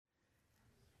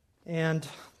And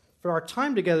for our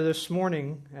time together this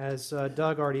morning, as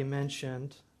Doug already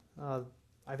mentioned,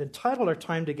 I've entitled our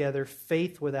time together,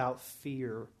 Faith Without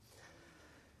Fear.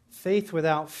 Faith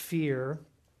Without Fear.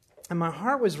 And my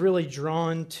heart was really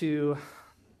drawn to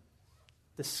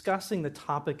discussing the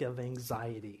topic of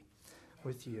anxiety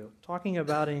with you, talking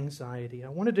about anxiety. I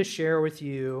wanted to share with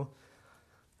you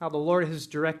how the Lord has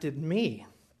directed me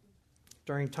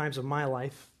during times of my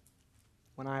life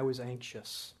when I was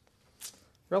anxious.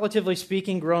 Relatively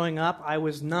speaking, growing up, I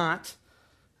was not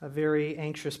a very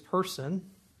anxious person.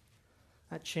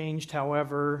 That changed,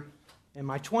 however, in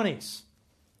my 20s,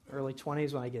 early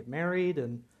 20s when I get married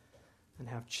and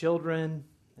have children,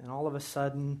 and all of a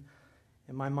sudden,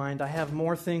 in my mind, I have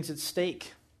more things at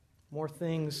stake, more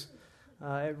things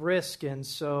at risk, and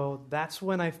so that's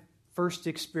when I first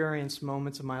experienced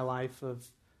moments in my life of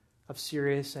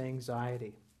serious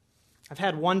anxiety. I've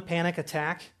had one panic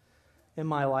attack in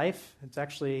my life. It's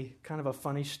actually kind of a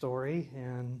funny story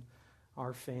in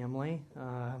our family.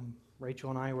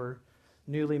 Rachel and I were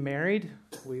newly married.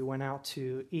 We went out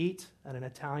to eat at an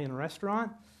Italian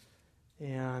restaurant,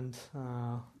 and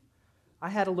I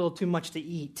had a little too much to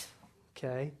eat,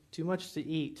 okay? Too much to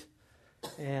eat.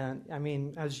 And, I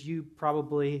mean, as you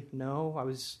probably know, I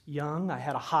was young. I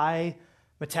had a high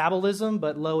metabolism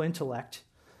but low intellect.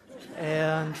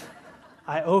 And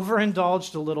I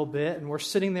overindulged a little bit, and we're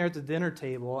sitting there at the dinner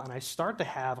table, and I start to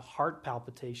have heart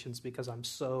palpitations because I'm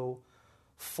so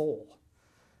full.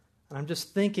 And I'm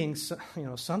just thinking,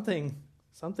 something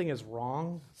is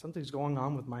wrong. Something's going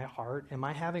on with my heart. Am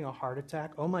I having a heart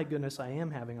attack? Oh my goodness, I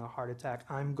am having a heart attack.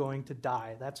 I'm going to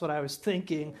die. That's what I was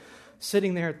thinking,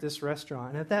 sitting there at this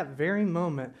restaurant. And at that very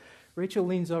moment, Rachel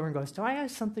leans over and goes, "Do I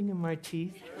have something in my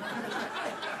teeth?"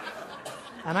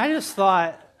 And I just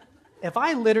thought, if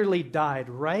I literally died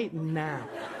right now,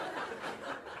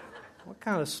 what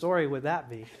kind of story would that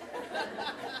be?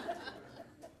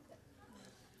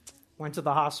 Went to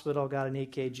the hospital, got an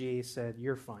EKG, said,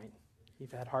 "You're fine.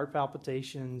 You've had heart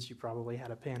palpitations, you probably had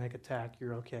a panic attack,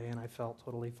 you're okay," and I felt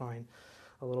totally fine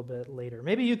a little bit later.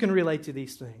 Maybe you can relate to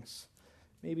these things.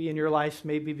 Maybe in your life,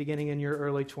 maybe beginning in your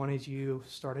early 20s, you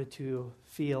started to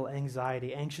feel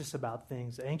anxiety, anxious about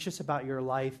things, anxious about your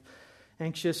life,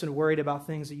 anxious and worried about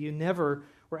things that you never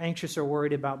were anxious or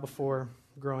worried about before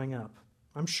growing up.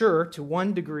 I'm sure, to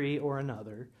one degree or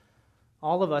another,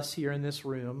 all of us here in this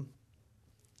room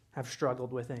have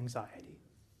struggled with anxiety.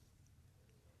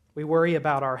 We worry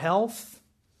about our health.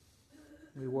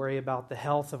 We worry about the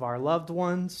health of our loved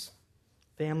ones,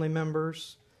 family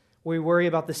members. We worry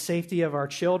about the safety of our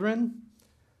children,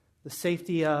 the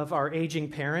safety of our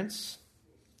aging parents.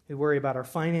 We worry about our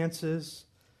finances.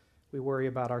 We worry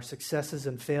about our successes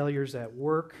and failures at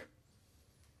work.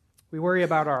 We worry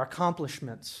about our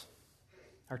accomplishments,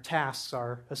 our tasks,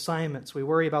 our assignments. We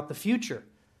worry about the future.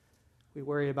 We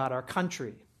worry about our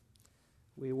country.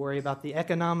 We worry about the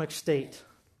economic state.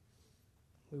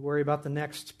 We worry about the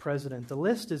next president. The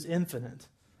list is infinite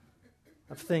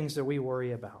of things that we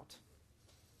worry about.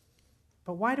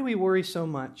 But why do we worry so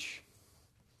much?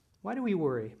 Why do we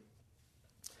worry?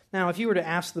 Now, if you were to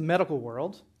ask the medical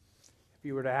world, if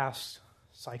you were to ask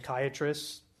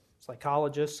psychiatrists,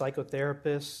 psychologists,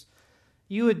 psychotherapists,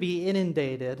 you would be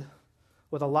inundated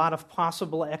with a lot of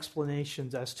possible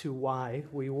explanations as to why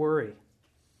we worry.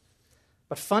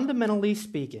 But fundamentally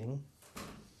speaking,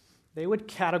 they would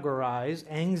categorize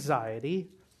anxiety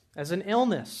as an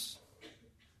illness.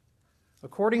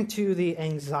 According to the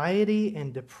Anxiety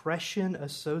and Depression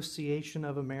Association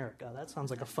of America, that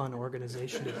sounds like a fun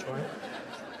organization to join.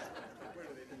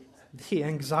 The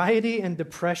Anxiety and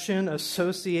Depression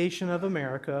Association of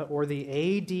America, or the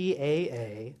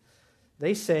ADAA,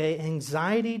 they say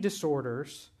anxiety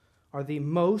disorders are the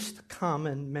most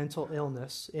common mental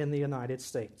illness in the United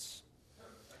States.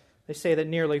 They say that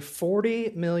nearly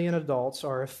 40 million adults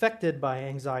are affected by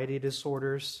anxiety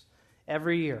disorders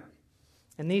every year.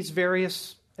 And these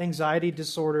various anxiety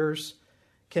disorders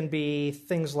can be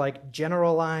things like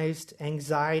generalized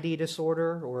anxiety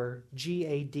disorder, or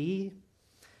GAD.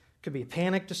 Could be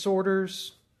panic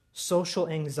disorders, social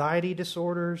anxiety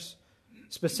disorders,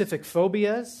 specific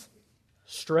phobias,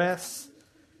 stress,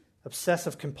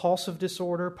 obsessive compulsive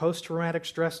disorder, post-traumatic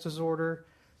stress disorder,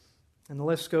 and the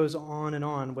list goes on and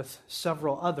on with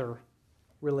several other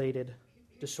related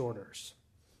disorders.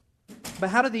 But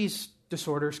how do these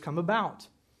disorders come about?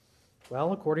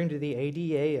 Well, according to the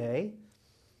ADAA,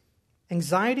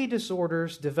 anxiety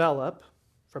disorders develop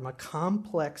from a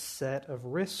complex set of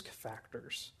risk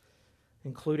factors,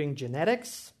 including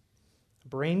genetics,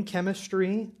 brain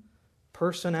chemistry,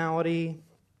 personality,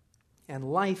 and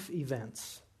life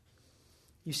events.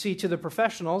 You see, to the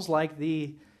professionals like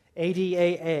the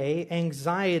ADAA,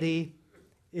 anxiety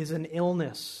is an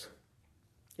illness.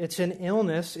 It's an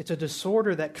illness, it's a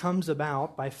disorder that comes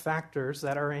about by factors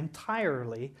that are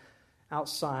entirely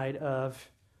outside of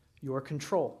your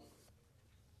control.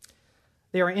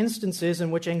 There are instances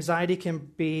in which anxiety can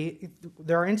be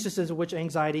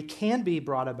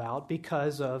brought about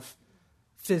because of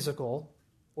physical,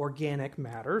 organic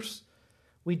matters.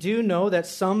 We do know that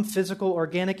some physical,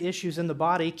 organic issues in the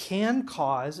body can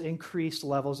cause increased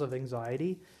levels of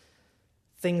anxiety.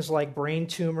 Things like brain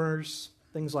tumors,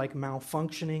 things like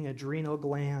malfunctioning adrenal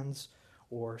glands,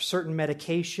 or certain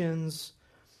medications,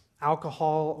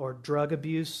 alcohol or drug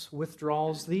abuse,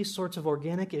 withdrawals, these sorts of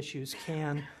organic issues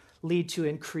can lead to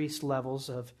increased levels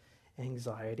of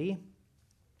anxiety.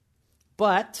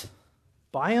 But,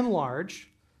 by and large,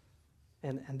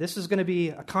 and this is going to be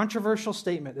a controversial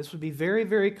statement, this would be very,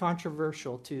 very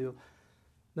controversial to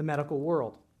the medical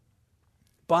world.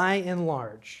 By and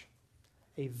large,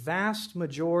 a vast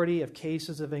majority of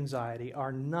cases of anxiety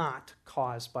are not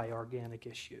caused by organic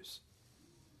issues.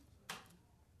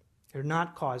 They're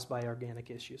not caused by organic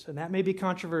issues. And that may be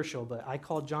controversial, but I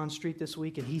called John Street this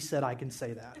week, and he said I can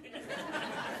say that.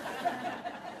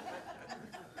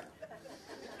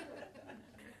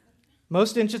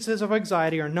 Most instances of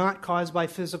anxiety are not caused by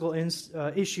physical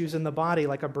issues in the body,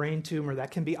 like a brain tumor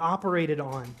that can be operated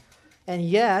on. And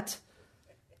yet,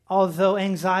 although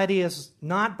anxiety is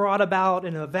not brought about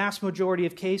in a vast majority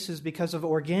of cases because of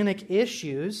organic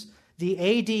issues, the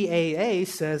ADAA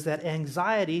says that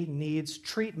anxiety needs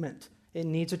treatment. It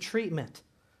needs a treatment.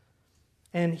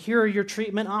 And here are your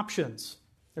treatment options.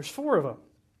 There's 4 of them.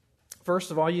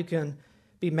 First of all, you can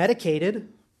be medicated.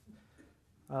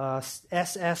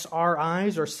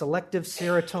 SSRIs, or selective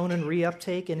serotonin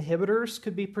reuptake inhibitors,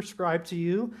 could be prescribed to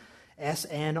you.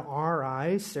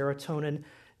 SNRIs, serotonin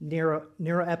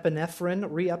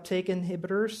neuroepinephrine reuptake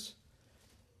inhibitors.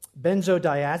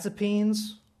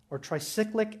 Benzodiazepines, or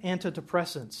tricyclic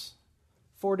antidepressants.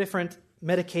 4 different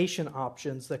medication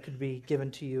options that could be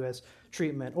given to you as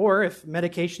treatment. Or if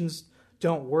medications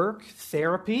don't work,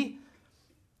 therapy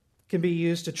can be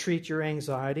used to treat your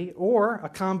anxiety, or a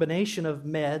combination of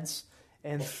meds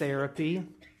and therapy.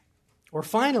 Or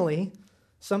finally,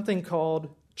 something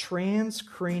called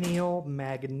transcranial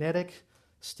magnetic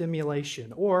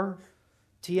stimulation, or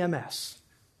TMS.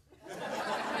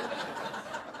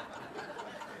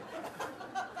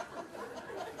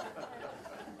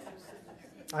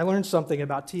 I learned something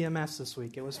about TMS this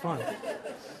week. It was fun.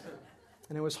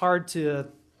 And it was hard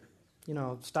to,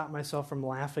 stop myself from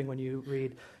laughing when you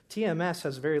read, TMS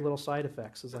has very little side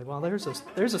effects. It's like, well, there's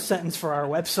a sentence for our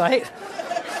website.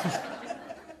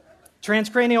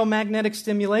 Transcranial magnetic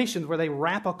stimulation, where they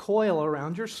wrap a coil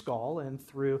around your skull and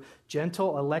through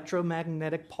gentle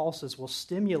electromagnetic pulses will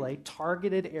stimulate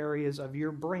targeted areas of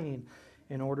your brain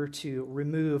in order to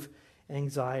remove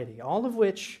anxiety, all of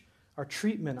which are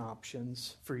treatment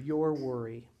options for your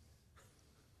worry.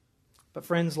 But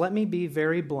friends, let me be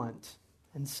very blunt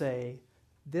and say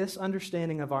this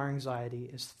understanding of our anxiety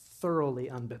is thoroughly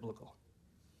unbiblical.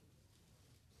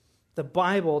 The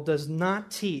Bible does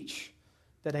not teach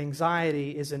that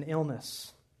anxiety is an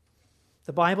illness.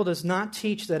 The Bible does not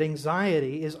teach that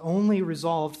anxiety is only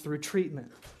resolved through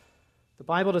treatment. The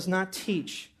Bible does not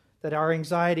teach that our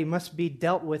anxiety must be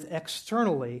dealt with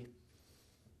externally.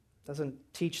 It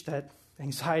doesn't teach that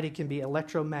anxiety can be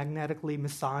electromagnetically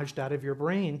massaged out of your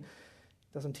brain.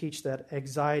 It doesn't teach that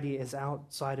anxiety is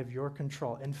outside of your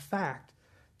control. In fact,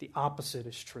 the opposite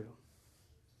is true.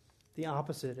 The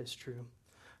opposite is true.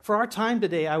 For our time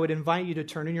today, I would invite you to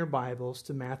turn in your Bibles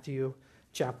to Matthew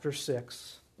chapter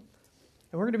 6.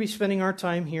 And we're going to be spending our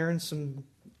time here in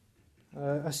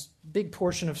a big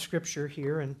portion of Scripture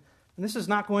here. And this is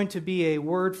not going to be a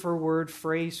word-for-word,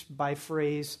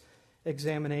 phrase-by-phrase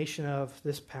examination of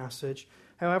this passage.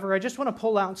 However, I just want to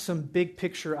pull out some big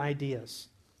picture ideas.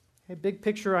 Okay, big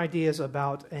picture ideas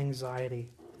about anxiety.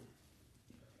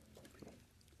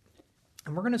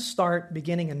 And we're going to start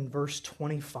beginning in verse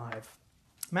 25.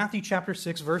 Matthew chapter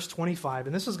 6, verse 25.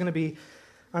 And this is going to be,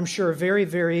 I'm sure, a very,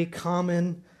 very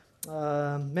common,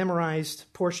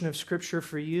 memorized portion of Scripture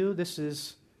for you. This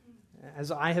is,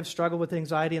 as I have struggled with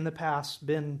anxiety in the past,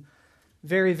 been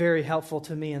very, very helpful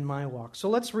to me in my walk. So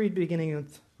let's read beginning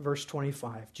with verse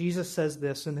 25. Jesus says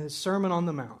this in his Sermon on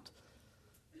the Mount.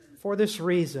 For this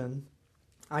reason,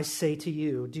 I say to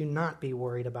you, do not be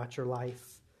worried about your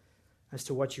life as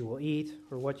to what you will eat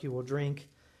or what you will drink,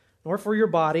 nor for your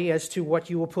body as to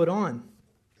what you will put on.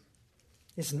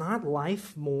 Is not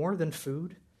life more than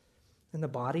food, and the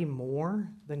body more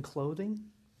than clothing?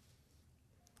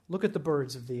 Look at the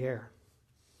birds of the air.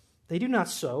 They do not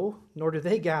sow, nor do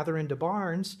they gather into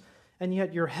barns, and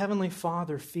yet your heavenly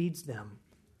Father feeds them.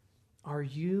 Are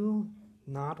you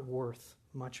not worth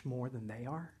much more than they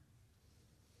are?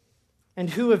 And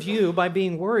who of you, by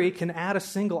being worried, can add a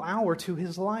single hour to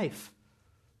his life?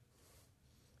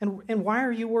 And why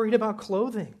are you worried about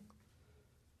clothing?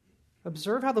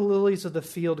 Observe how the lilies of the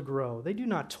field grow. They do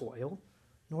not toil,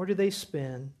 nor do they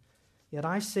spin. Yet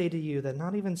I say to you that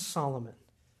not even Solomon,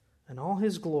 in all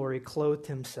his glory, clothed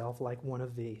himself like one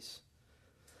of these.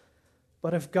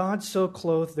 But if God so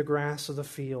clothed the grass of the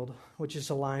field, which is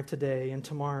alive today and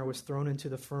tomorrow is thrown into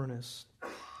the furnace,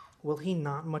 will he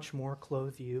not much more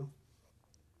clothe you?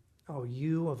 O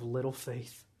you of little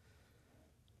faith.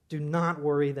 Do not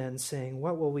worry then, saying,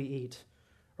 what will we eat?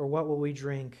 Or what will we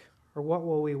drink? Or what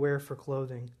will we wear for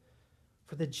clothing?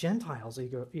 For the Gentiles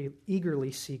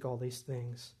eagerly seek all these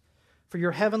things. For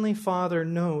your heavenly Father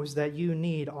knows that you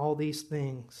need all these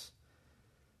things.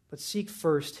 But seek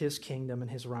first his kingdom and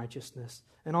his righteousness,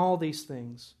 and all these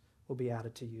things will be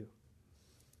added to you.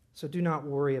 So do not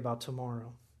worry about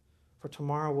tomorrow, for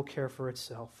tomorrow will care for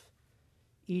itself.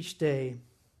 Each day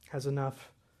has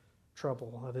enough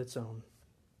trouble of its own.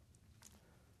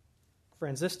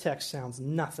 Friends, this text sounds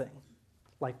nothing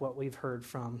like what we've heard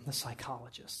from the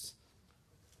psychologists.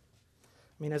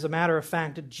 I mean, as a matter of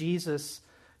fact, Jesus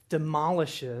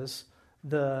demolishes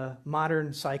the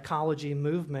modern psychology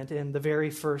movement in the very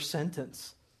first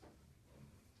sentence.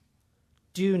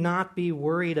 Do not be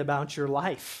worried about your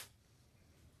life.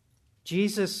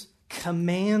 Jesus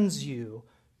commands you,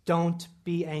 don't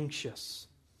be anxious.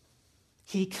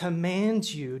 He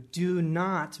commands you, do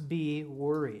not be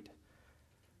worried.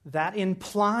 That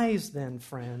implies then,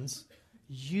 friends,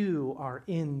 you are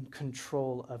in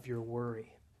control of your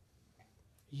worry.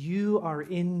 You are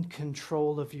in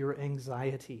control of your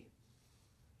anxiety.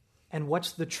 And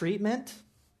what's the treatment?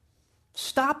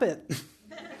 Stop it.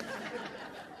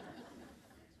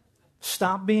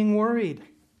 Stop being worried.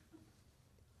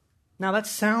 Now that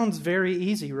sounds very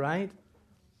easy, right?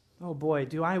 Oh boy,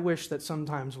 do I wish that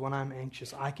sometimes when I'm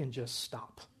anxious, I can just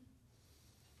stop.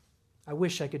 I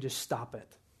wish I could just stop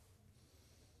it.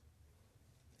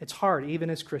 It's hard, even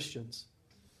as Christians.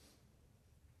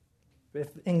 If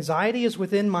anxiety is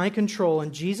within my control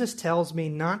and Jesus tells me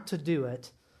not to do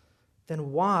it,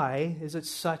 then why is it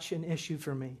such an issue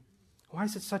for me? Why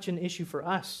is it such an issue for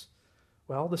us?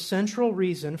 Well, the central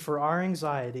reason for our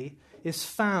anxiety is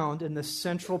found in the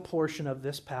central portion of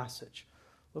this passage.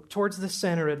 Look towards the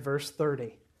center at verse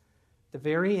 30. The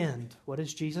very end, what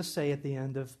does Jesus say at the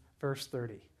end of verse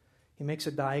 30? He makes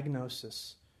a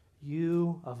diagnosis.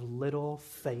 You of little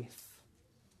faith.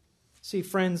 See,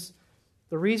 friends,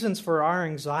 the reasons for our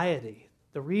anxiety,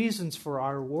 the reasons for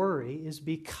our worry is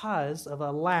because of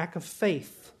a lack of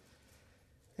faith.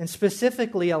 And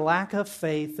specifically, a lack of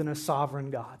faith in a sovereign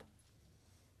God.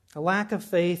 A lack of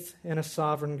faith in a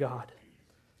sovereign God.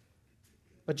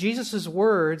 But Jesus'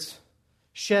 words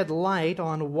shed light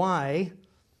on why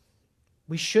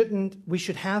we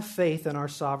should have faith in our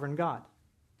sovereign God.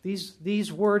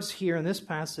 These words here in this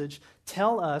passage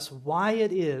tell us why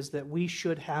it is that we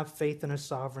should have faith in a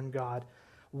sovereign God,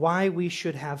 why we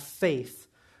should have faith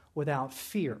without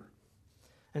fear.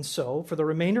 And so, for the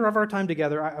remainder of our time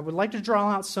together, I would like to draw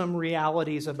out some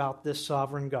realities about this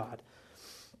sovereign God.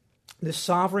 This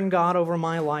sovereign God over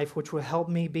my life, which will help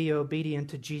me be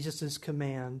obedient to Jesus'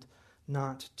 command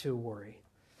not to worry.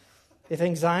 If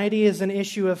anxiety is an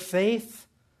issue of faith,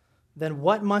 then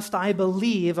what must I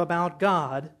believe about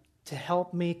God to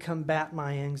help me combat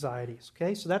my anxieties?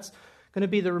 Okay, so that's going to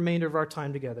be the remainder of our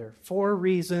time together. 4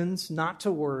 reasons not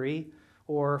to worry,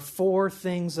 or 4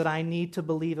 things that I need to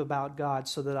believe about God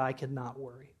so that I can not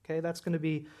worry. Okay, that's going to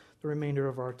be the remainder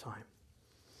of our time.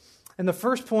 And the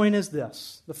first point is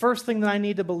this. The first thing that I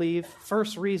need to believe,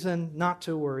 first reason not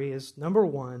to worry is, number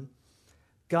 1,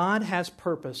 God has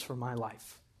purpose for my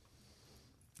life.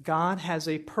 God has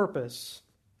a purpose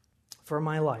for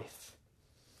my life.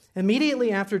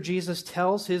 Immediately after Jesus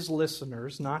tells his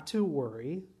listeners not to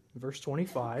worry, verse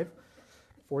 25,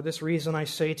 for this reason I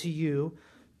say to you,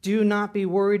 do not be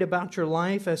worried about your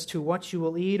life as to what you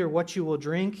will eat or what you will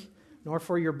drink, nor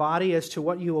for your body as to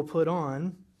what you will put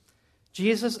on.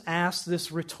 Jesus asks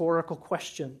this rhetorical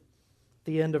question at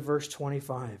the end of verse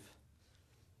 25.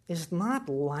 Is not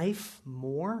life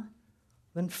more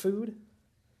than food,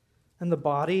 and the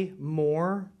body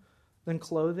more than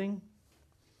clothing?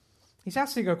 He's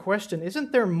asking a question.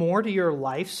 Isn't there more to your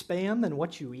lifespan than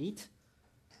what you eat?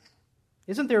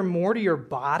 Isn't there more to your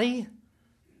body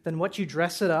than what you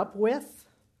dress it up with?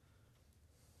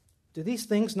 Do these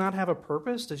things not have a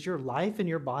purpose? Does your life and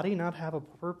your body not have a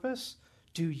purpose?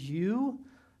 Do you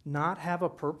not have a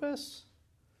purpose?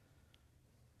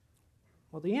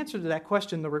 Well, the answer to that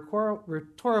question, the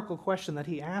rhetorical question that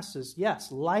he asks is,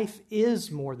 yes, life is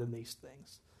more than these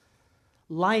things.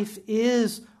 Life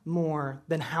is more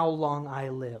than how long I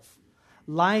live.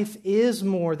 Life is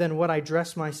more than what I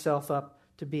dress myself up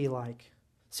to be like.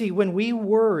 See, when we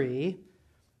worry,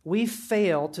 we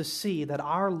fail to see that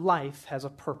our life has a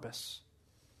purpose.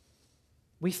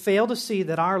 We fail to see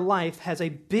that our life has a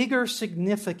bigger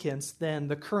significance than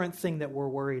the current thing that we're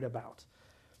worried about.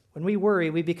 When we worry,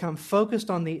 we become focused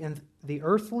on the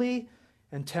earthly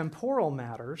and temporal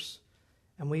matters,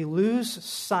 and we lose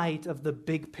sight of the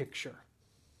big picture,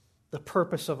 the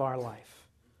purpose of our life.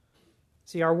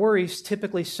 See, our worries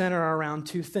typically center around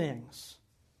two things: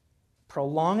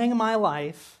 prolonging my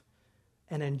life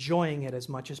and enjoying it as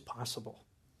much as possible.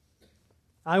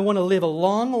 I want to live a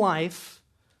long life,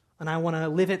 and I want to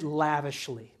live it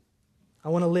lavishly. I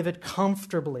want to live it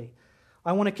comfortably.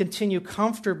 I want to continue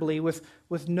comfortably with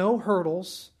no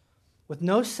hurdles, with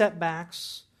no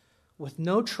setbacks, with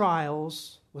no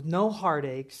trials, with no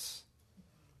heartaches.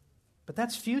 But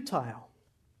that's futile.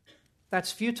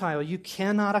 That's futile. You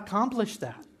cannot accomplish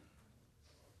that.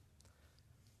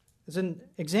 As an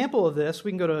example of this, we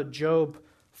can go to Job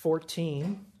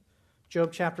 14,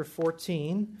 Job chapter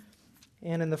 14,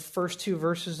 and in the first two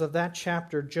verses of that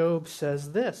chapter, Job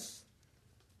says this: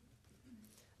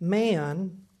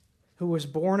 "Man who was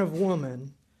born of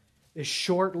woman is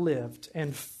short-lived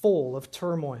and full of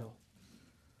turmoil.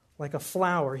 Like a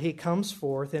flower, he comes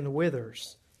forth and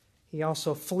withers. He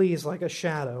also flees like a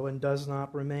shadow and does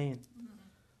not remain."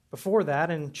 Before that,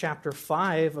 in chapter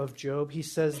 5 of Job, he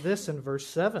says this in verse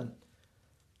 7.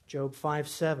 Job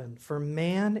 5:7, "For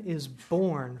man is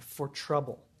born for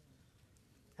trouble,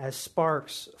 as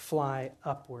sparks fly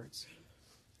upwards."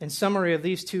 In summary of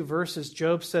these two verses,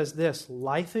 Job says this: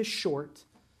 life is short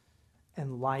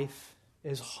and life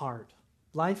is hard.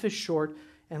 Life is short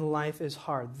and life is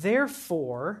hard.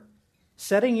 Therefore,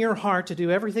 setting your heart to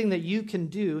do everything that you can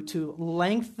do to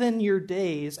lengthen your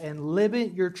days and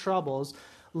limit your troubles,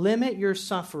 limit your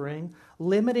suffering,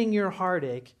 limiting your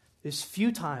heartache, is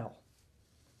futile.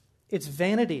 It's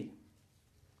vanity.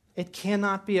 It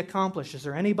cannot be accomplished. Is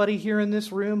there anybody here in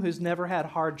this room who's never had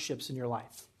hardships in your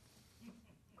life?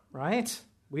 Right?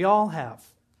 We all have.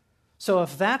 So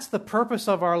if that's the purpose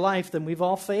of our life, then we've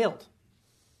all failed.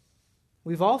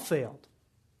 We've all failed.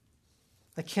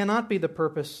 That cannot be the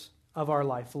purpose of our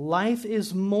life. Life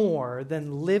is more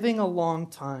than living a long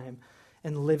time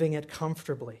and living it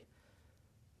comfortably.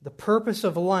 The purpose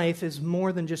of life is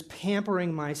more than just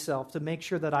pampering myself to make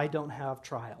sure that I don't have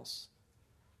trials,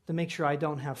 to make sure I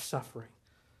don't have suffering.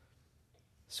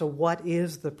 So what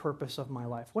is the purpose of my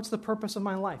life? What's the purpose of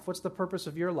my life? What's the purpose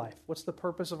of your life? What's the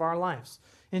purpose of our lives?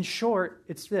 In short,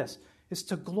 it's this: it's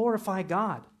to glorify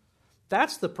God.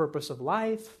 That's the purpose of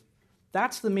life.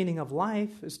 That's the meaning of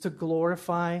life, is to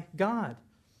glorify God.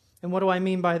 And what do I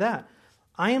mean by that?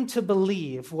 I am to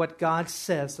believe what God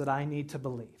says that I need to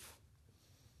believe.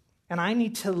 And I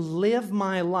need to live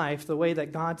my life the way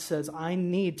that God says I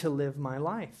need to live my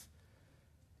life.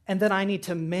 And then I need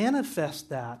to manifest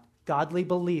that godly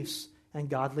beliefs and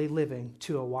godly living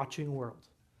to a watching world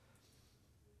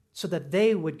so that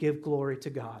they would give glory to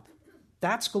God.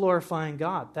 That's glorifying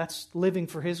God. That's living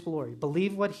for His glory.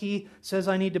 Believe what He says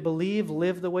I need to believe,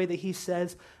 live the way that He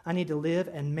says I need to live,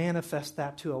 and manifest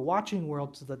that to a watching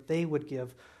world so that they would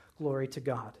give glory to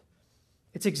God.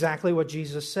 It's exactly what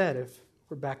Jesus said. If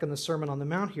we're back in the Sermon on the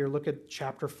Mount here, look at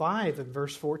chapter 5 and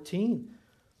verse 14.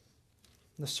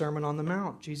 In the Sermon on the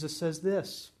Mount, Jesus says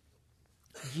this: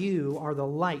 "You are the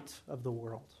light of the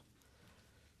world.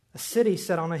 A city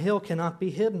set on a hill cannot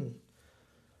be hidden.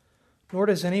 Nor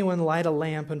does anyone light a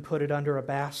lamp and put it under a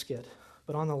basket,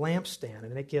 but on the lampstand,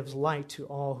 and it gives light to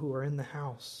all who are in the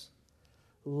house.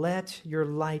 Let your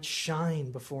light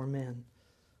shine before men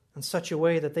in such a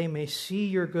way that they may see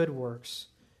your good works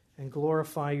and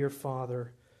glorify your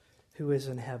Father who is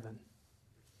in heaven."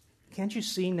 Can't you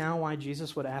see now why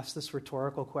Jesus would ask this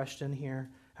rhetorical question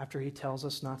here after He tells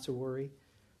us not to worry?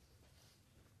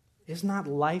 Is not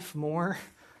life more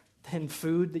than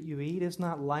food that you eat? Is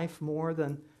not life more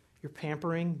than your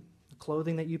pampering, the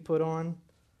clothing that you put on?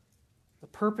 The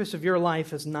purpose of your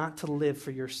life is not to live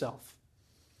for yourself.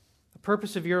 The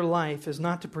purpose of your life is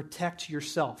not to protect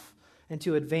yourself and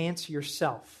to advance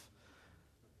yourself.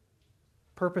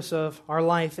 The purpose of our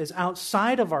life is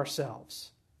outside of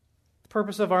ourselves. The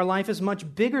purpose of our life is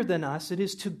much bigger than us. It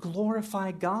is to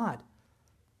glorify God.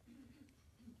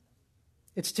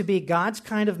 It's to be God's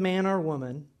kind of man or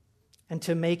woman and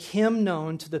to make Him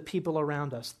known to the people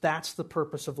around us. That's the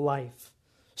purpose of life.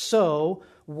 So,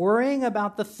 worrying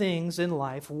about the things in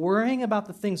life, worrying about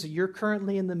the things that you're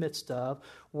currently in the midst of,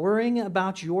 worrying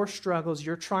about your struggles,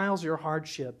 your trials, your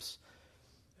hardships,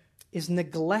 is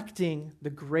neglecting the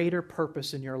greater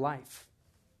purpose in your life.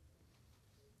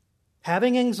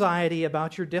 Having anxiety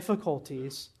about your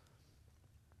difficulties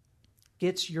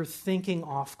gets your thinking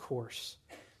off course.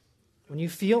 When you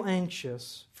feel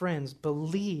anxious, friends,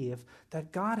 believe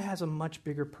that God has a much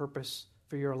bigger purpose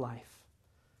for your life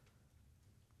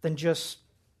than just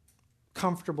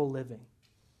comfortable living,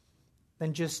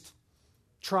 than just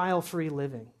trial-free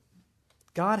living.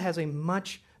 God has a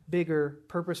much bigger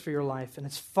purpose for your life, and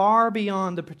it's far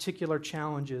beyond the particular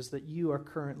challenges that you are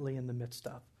currently in the midst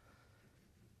of.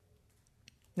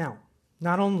 Now,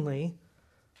 not only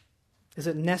is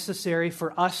it necessary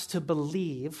for us to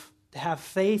believe, to have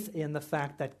faith in the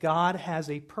fact that God has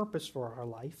a purpose for our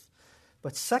life,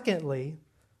 but secondly,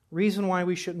 reason why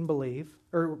we shouldn't believe,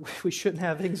 or we shouldn't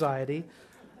have anxiety,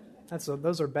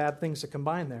 those are bad things to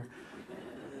combine there.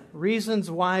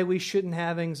 Reasons why we shouldn't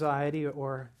have anxiety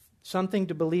or something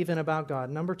to believe in about God.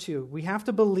 Number two, we have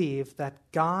to believe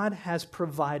that God has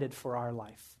provided for our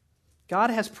life. God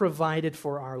has provided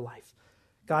for our life.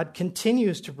 God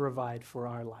continues to provide for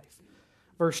our life.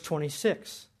 Verse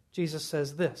 26, Jesus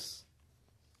says this,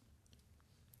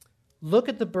 "Look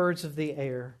at the birds of the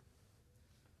air,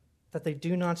 that they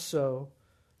do not sow,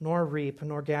 nor reap,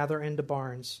 nor gather into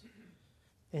barns,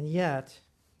 and yet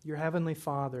your heavenly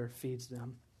Father feeds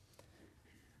them."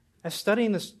 As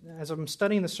I'm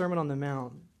studying the Sermon on the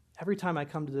Mount, every time I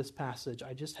come to this passage,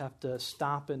 I just have to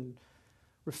stop and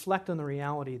reflect on the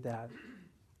reality that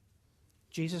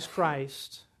Jesus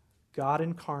Christ, God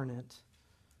incarnate,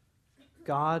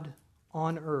 God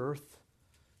on earth,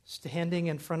 standing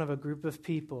in front of a group of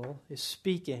people, is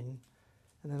speaking,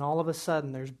 and then all of a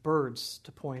sudden there's birds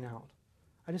to point out.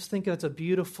 I just think that's a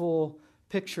beautiful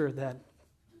picture that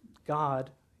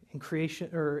God, in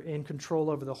creation or in control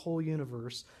over the whole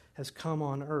universe, has come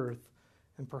on earth,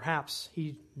 and perhaps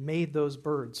he made those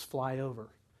birds fly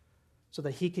over so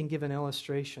that he can give an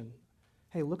illustration.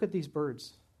 Hey, look at these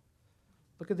birds.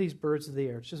 Look at these birds of the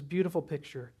air. It's just a beautiful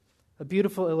picture, a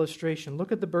beautiful illustration.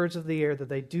 Look at the birds of the air, that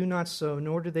they do not sow,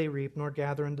 nor do they reap, nor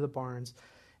gather into the barns,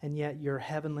 and yet your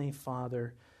heavenly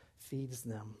Father feeds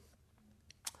them.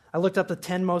 I looked up the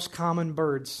 10 most common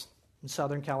birds in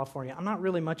Southern California. I'm not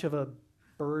really much of a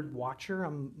bird watcher.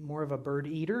 I'm more of a bird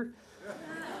eater.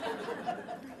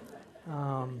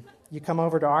 You come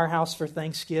over to our house for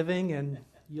Thanksgiving, and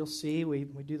you'll see we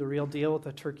do the real deal with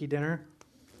the turkey dinner.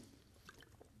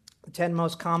 The 10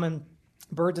 most common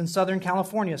birds in Southern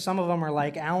California. Some of them are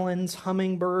like Allen's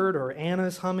hummingbird or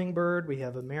Anna's hummingbird. We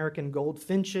have American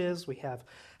goldfinches. We have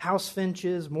house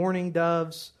finches, mourning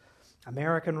doves,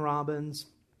 American robins.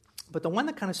 But the one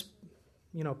that kind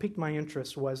of piqued my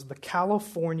interest was the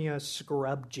California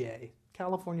scrub jay.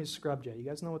 California scrub jay. You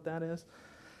guys know what that is?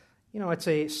 It's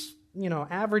a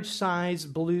average size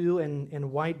blue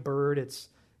and white bird. It's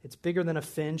bigger than a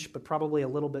finch, but probably a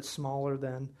little bit smaller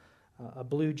than a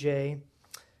blue jay.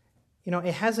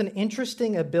 It has an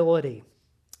interesting ability.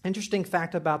 Interesting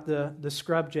fact about the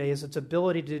scrub jay is its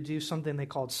ability to do something they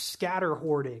called scatter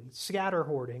hoarding. Scatter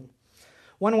hoarding.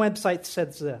 One website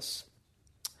says this.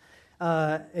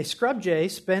 A scrub jay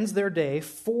spends their day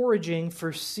foraging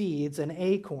for seeds and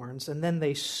acorns, and then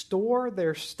they store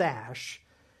their stash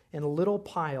in little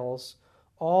piles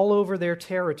all over their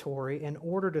territory in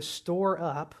order to store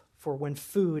up for when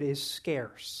food is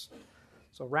scarce.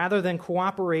 So rather than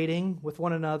cooperating with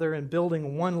one another and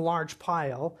building one large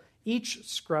pile, each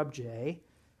scrub jay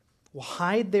will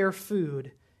hide their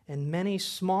food in many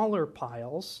smaller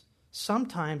piles,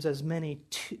 sometimes as many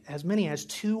as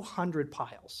 200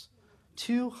 piles.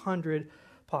 200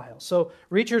 piles. So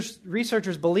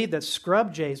researchers believe that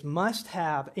scrub jays must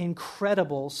have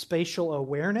incredible spatial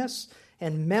awareness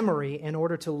and memory in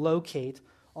order to locate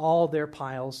all their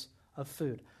piles of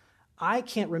food. I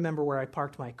can't remember where I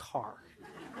parked my car,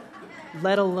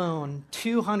 let alone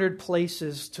 200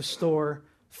 places to store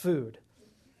food.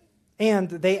 And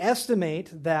they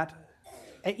estimate that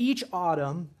each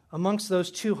autumn, amongst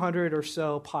those 200 or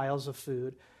so piles of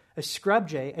food, a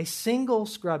single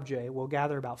scrub jay will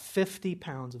gather about 50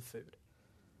 pounds of food.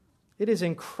 It is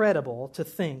incredible to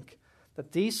think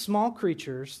that these small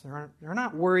creatures, they're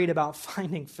not worried about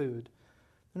finding food.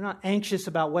 They're not anxious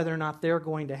about whether or not they're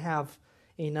going to have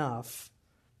enough.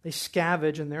 They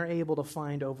scavenge and they're able to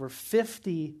find over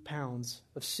 50 pounds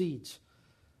of seeds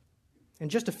in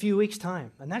just a few weeks'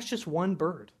 time. And that's just one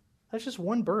bird. That's just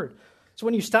one bird. So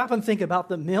when you stop and think about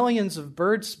the millions of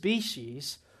bird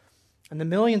species and the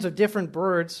millions of different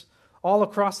birds all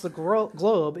across the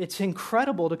globe, it's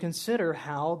incredible to consider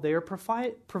how they're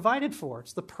provided for.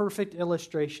 It's the perfect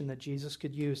illustration that Jesus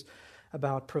could use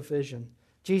about provision.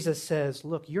 Jesus says,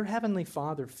 look, your heavenly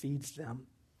Father feeds them.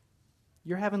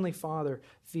 Your heavenly Father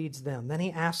feeds them. Then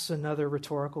he asks another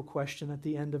rhetorical question at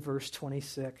the end of verse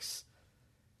 26.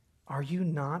 Are you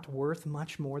not worth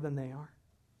much more than they are?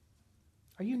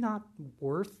 Are you not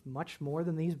worth much more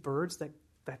than these birds that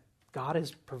God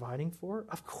is providing for?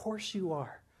 Of course you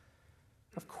are.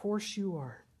 Of course you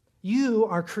are. You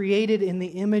are created in the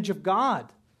image of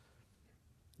God.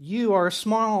 You are a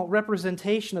small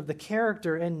representation of the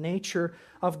character and nature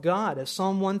of God. As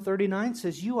Psalm 139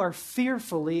 says, you are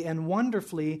fearfully and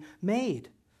wonderfully made.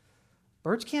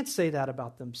 Birds can't say that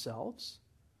about themselves.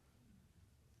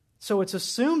 So it's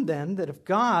assumed then that if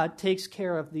God takes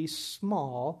care of these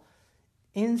small,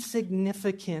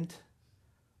 insignificant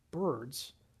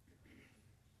birds,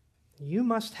 you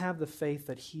must have the faith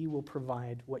that he will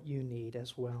provide what you need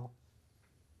as well.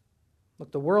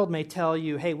 Look, the world may tell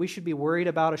you, hey, we should be worried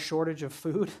about a shortage of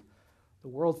food. The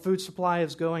world food supply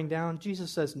is going down. Jesus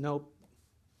says, nope,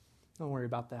 don't worry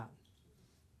about that.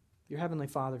 Your heavenly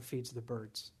Father feeds the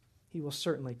birds. He will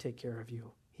certainly take care of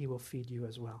you. He will feed you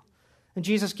as well. And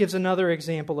Jesus gives another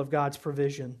example of God's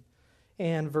provision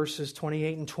in verses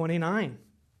 28 and 29.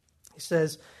 He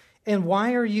says, and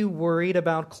why are you worried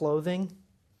about clothing?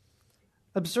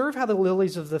 Observe how the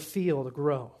lilies of the field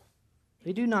grow.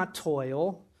 They do not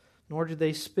toil, nor do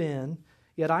they spin.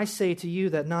 Yet I say to you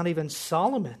that not even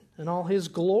Solomon in all his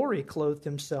glory clothed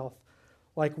himself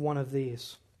like one of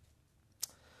these.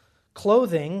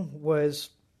 Clothing was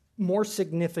more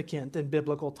significant in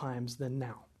biblical times than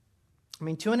now. I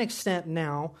mean, to an extent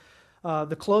now,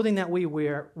 the clothing that we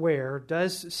wear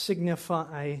does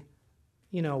signify,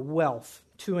 wealth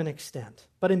to an extent.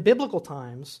 But in biblical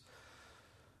times,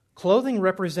 clothing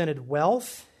represented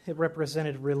wealth, it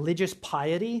represented religious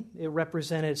piety, it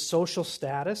represented social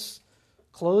status.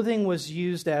 Clothing was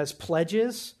used as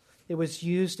pledges, it was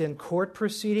used in court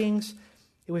proceedings,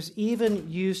 it was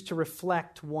even used to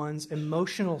reflect one's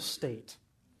emotional state.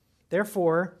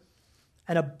 Therefore,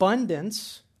 an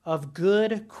abundance of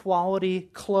good quality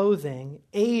clothing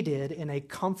aided in a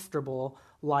comfortable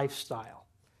lifestyle.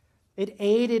 It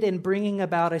aided in bringing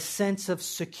about a sense of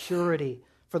security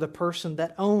for the person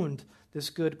that owned this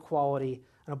good quality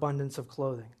and abundance of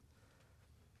clothing.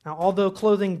 Now, although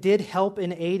clothing did help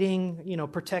in aiding,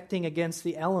 protecting against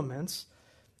the elements,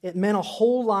 it meant a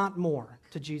whole lot more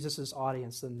to Jesus'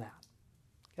 audience than that.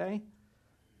 Okay?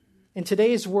 In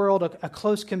today's world, a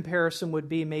close comparison would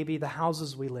be maybe the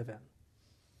houses we live in,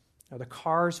 or the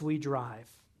cars we drive,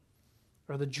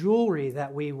 or the jewelry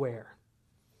that we wear.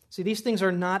 See, these things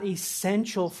are not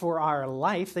essential for our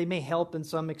life. They may help in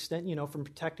some extent, from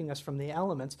protecting us from the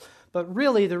elements. But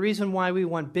really, the reason why we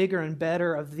want bigger and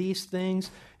better of these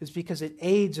things is because it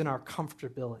aids in our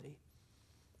comfortability.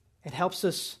 It helps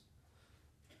us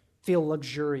feel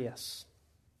luxurious.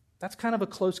 That's kind of a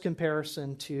close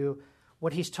comparison to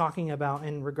what he's talking about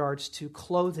in regards to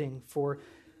clothing for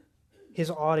his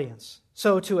audience.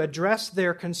 So to address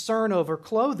their concern over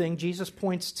clothing, Jesus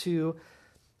points to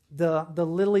the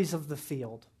lilies of the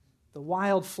field, the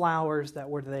wild flowers that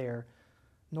were there,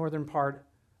 northern part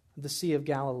of the Sea of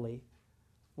Galilee,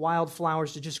 wild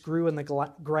flowers that just grew in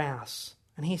the grass.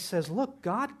 And he says, look,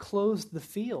 God clothes the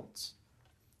fields.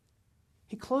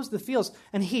 He clothes the fields,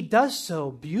 and he does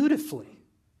so beautifully.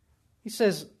 He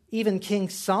says, even King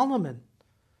Solomon,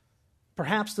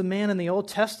 perhaps the man in the Old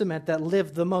Testament that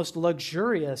lived the most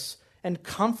luxurious and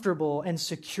comfortable and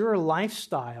secure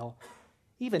lifestyle,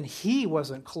 even he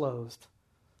wasn't clothed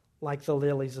like the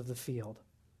lilies of the field.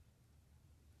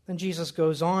 Then Jesus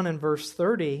goes on in verse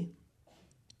 30,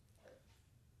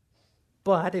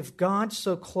 but if God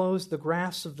so clothes the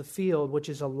grass of the field, which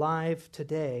is alive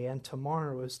today and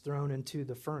tomorrow is thrown into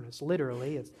the furnace,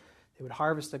 literally, they would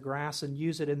harvest the grass and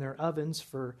use it in their ovens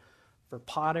for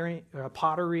pottery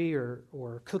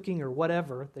or cooking or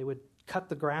whatever. They would cut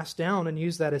the grass down and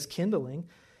use that as kindling.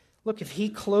 Look, if he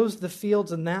clothes the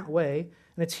fields in that way,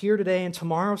 and it's here today and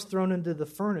tomorrow's thrown into the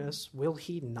furnace, will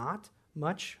he not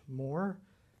much more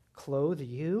clothe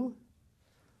you?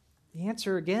 The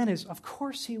answer again is, of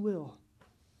course he will.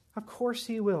 Of course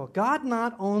he will. God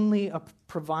not only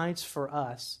provides for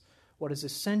us what is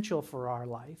essential for our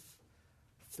life,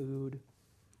 food,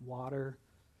 water,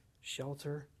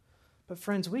 shelter, but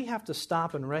friends, we have to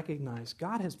stop and recognize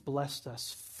God has blessed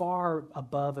us far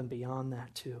above and beyond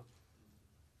that too.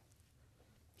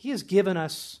 He has given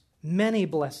us many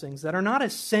blessings that are not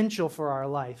essential for our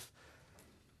life,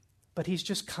 but he's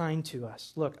just kind to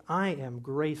us. Look, I am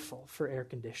grateful for air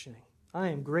conditioning. I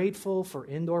am grateful for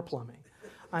indoor plumbing.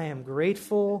 I am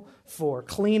grateful for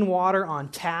clean water on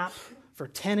tap, for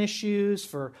tennis shoes,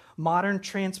 for modern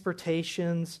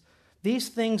transportations. These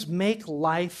things make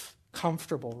life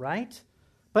comfortable, right?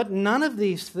 But none of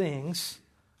these things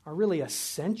are really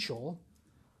essential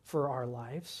for our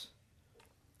lives.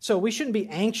 So we shouldn't be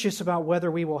anxious about whether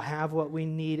we will have what we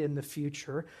need in the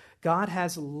future. God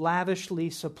has lavishly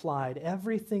supplied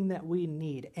everything that we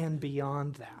need and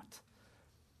beyond that.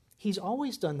 He's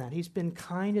always done that. He's been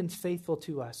kind and faithful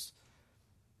to us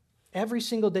every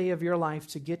single day of your life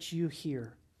to get you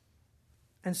here.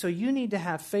 And so you need to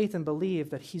have faith and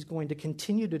believe that He's going to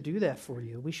continue to do that for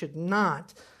you. We should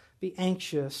not be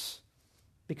anxious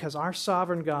because our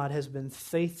sovereign God has been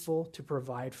faithful to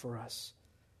provide for us.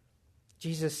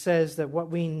 Jesus says that what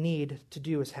we need to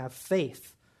do is have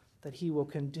faith that He will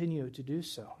continue to do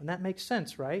so. And that makes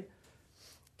sense, right?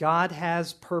 God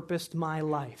has purposed my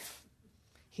life.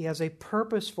 He has a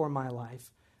purpose for my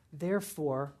life.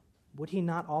 Therefore, would He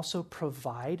not also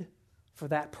provide for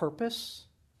that purpose?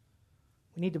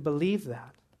 We need to believe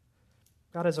that.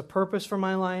 God has a purpose for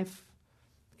my life.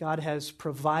 God has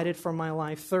provided for my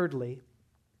life. Thirdly,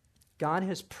 God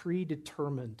has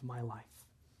predetermined my life.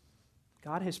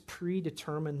 God has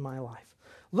predetermined my life.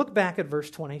 Look back at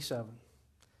verse 27.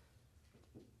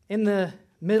 In the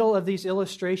middle of these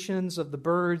illustrations of the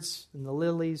birds and the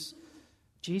lilies,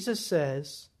 Jesus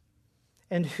says,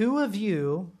 "And who of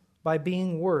you, by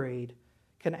being worried,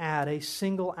 can add a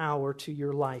single hour to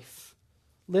your life?"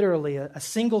 Literally, a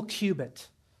single cubit,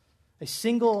 a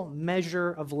single measure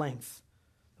of length.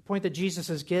 The point that Jesus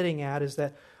is getting at is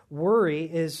that worry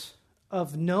is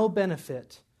of no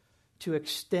benefit to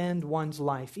extend one's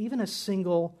life, even a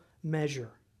single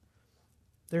measure.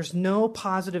 There's no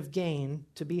positive gain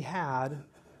to be had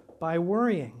by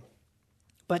worrying.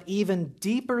 But even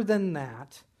deeper than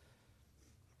that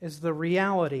is the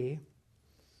reality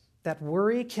that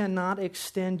worry cannot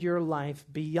extend your life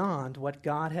beyond what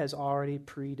God has already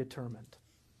predetermined.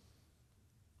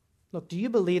 Look, do you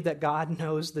believe that God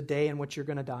knows the day in which you're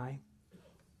going to die?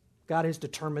 God has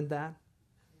determined that.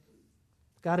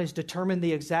 God has determined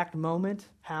the exact moment,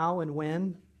 how and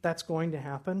when that's going to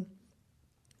happen.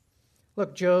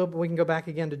 Look, Job, we can go back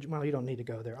again to, well, you don't need to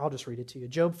go there. I'll just read it to you.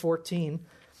 Job 14,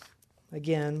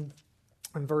 again,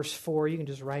 in verse 4. You can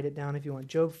just write it down if you want.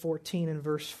 Job 14 in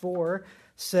verse 4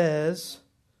 says,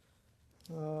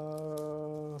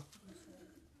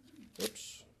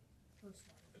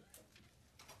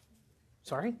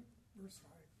 Sorry?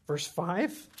 Verse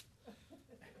 5?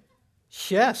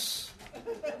 Yes.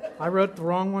 I wrote the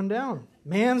wrong one down.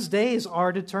 Man's days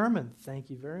are determined. Thank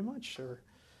you very much, sir.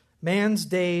 Man's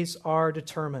days are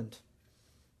determined.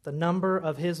 The number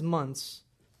of his months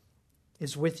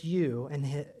is with you, and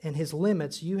his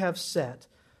limits you have set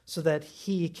so that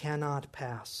he cannot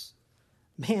pass.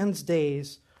 Man's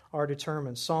days are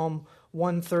determined. Psalm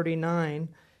 139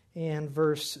 and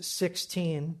verse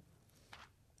 16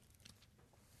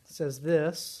 says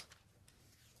this,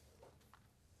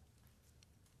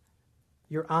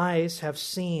 "Your eyes have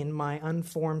seen my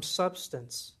unformed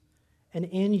substance, and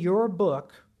in your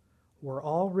book were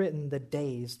all written the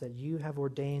days that you have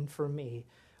ordained for me,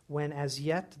 when as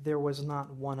yet there was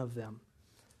not one of them."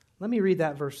 Let me read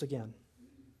that verse again.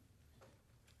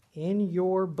 In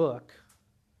your book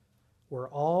were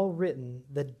all written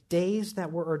the days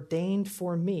that were ordained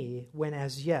for me, when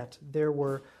as yet there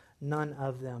were none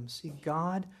of them. See,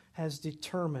 God has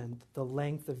determined the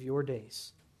length of your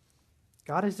days.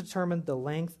 God has determined the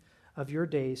length of your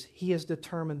days. He has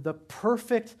determined the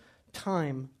perfect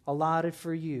time allotted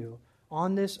for you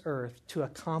on this earth to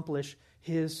accomplish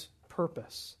His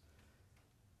purpose.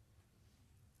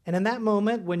 And in that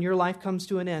moment, when your life comes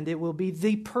to an end, it will be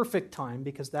the perfect time,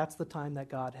 because that's the time that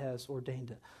God has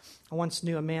ordained it. I once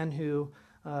knew a man who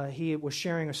he was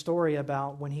sharing a story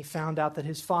about when he found out that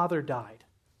his father died.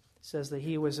 He says that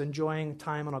he was enjoying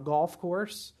time on a golf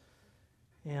course,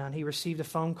 and he received a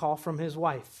phone call from his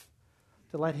wife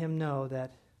to let him know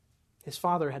that his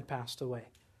father had passed away.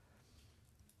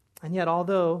 And yet,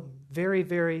 although very,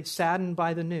 very saddened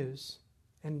by the news,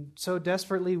 and so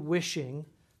desperately wishing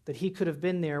that he could have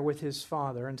been there with his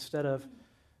father instead of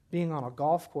being on a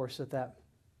golf course at that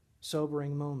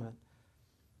sobering moment,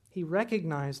 he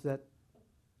recognized that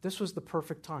this was the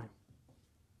perfect time.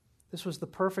 This was the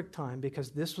perfect time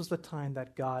because this was the time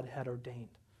that God had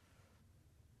ordained.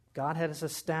 God had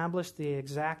established the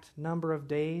exact number of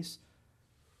days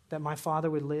that my father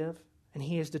would live, and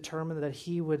He has determined that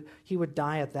he would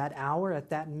die at that hour,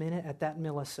 at that minute, at that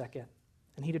millisecond.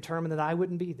 And He determined that I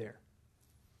wouldn't be there.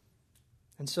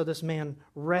 And so this man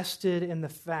rested in the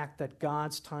fact that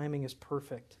God's timing is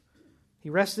perfect. He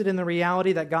rested in the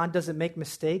reality that God doesn't make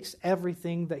mistakes.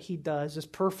 Everything that he does is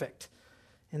perfect.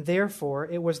 And therefore,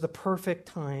 it was the perfect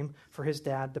time for his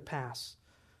dad to pass.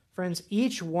 Friends,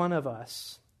 each one of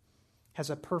us has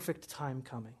a perfect time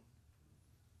coming.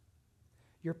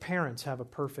 Your parents have a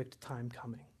perfect time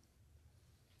coming.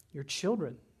 Your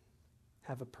children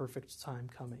have a perfect time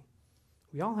coming.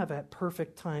 We all have a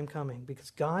perfect time coming because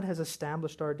God has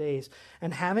established our days.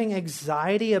 And having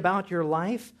anxiety about your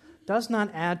life does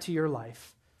not add to your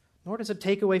life, nor does it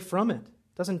take away from it.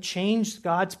 It doesn't change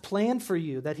God's plan for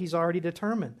you that he's already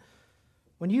determined.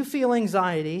 When you feel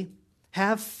anxiety,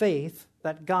 have faith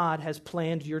that God has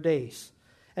planned your days.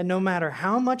 And no matter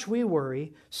how much we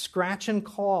worry, scratch and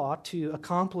claw to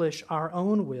accomplish our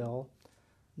own will,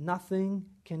 nothing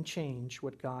can change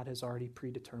what God has already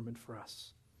predetermined for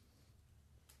us.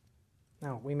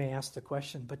 Now, we may ask the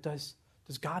question, but does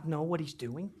God know what he's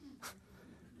doing?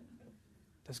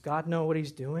 Does God know what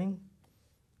he's doing?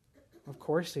 Of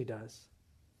course he does.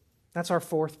 That's our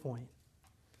fourth point.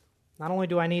 Not only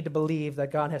do I need to believe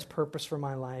that God has purpose for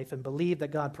my life and believe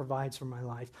that God provides for my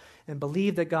life and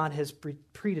believe that God has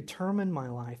predetermined my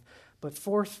life, but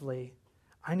fourthly,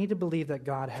 I need to believe that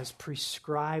God has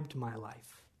prescribed my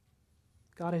life.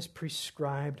 God has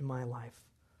prescribed my life.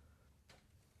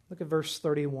 Look at verse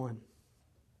 31.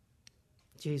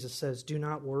 Jesus says, "Do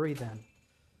not worry then,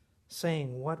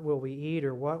 saying, what will we eat,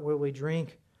 or what will we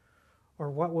drink,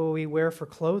 or what will we wear for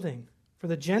clothing? For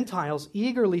the Gentiles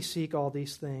eagerly seek all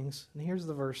these things." And here's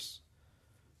the verse.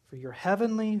 "For your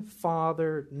heavenly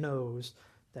Father knows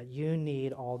that you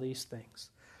need all these things."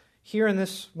 Here in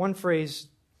this one phrase,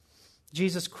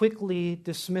 Jesus quickly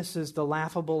dismisses the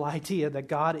laughable idea that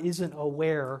God isn't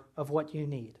aware of what you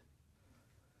need.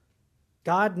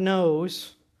 God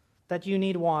knows that you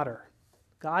need water.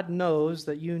 God knows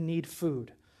that you need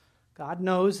food. God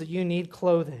knows that you need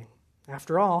clothing.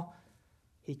 After all,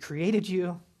 he created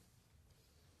you.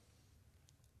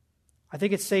 I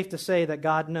think it's safe to say that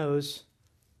God knows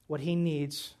what he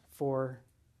needs for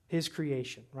his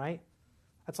creation, right?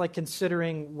 That's like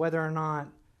considering whether or not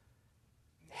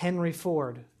Henry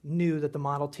Ford knew that the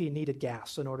Model T needed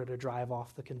gas in order to drive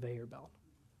off the conveyor belt.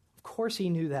 Of course he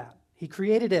knew that. He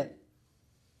created it.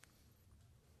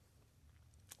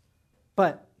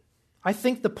 But I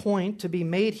think the point to be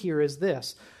made here is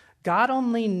this. God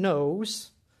only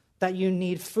knows that you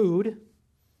need food,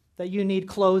 that you need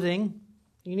clothing,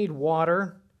 you need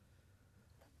water,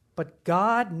 but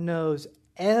God knows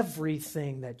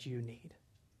everything that you need.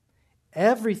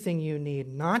 Everything you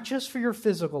need, not just for your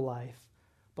physical life,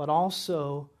 but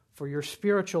also for your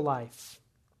spiritual life.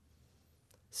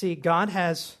 See,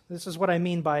 this is what I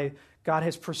mean by God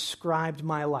has prescribed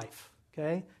my life.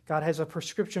 Okay? God has a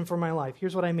prescription for my life.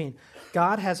 Here's what I mean.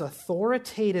 God has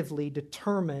authoritatively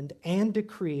determined and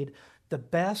decreed the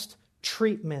best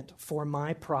treatment for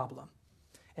my problem.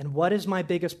 And what is my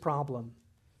biggest problem?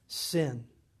 Sin.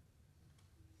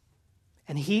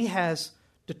 And he has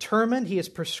determined, he has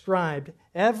prescribed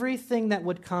everything that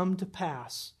would come to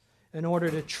pass in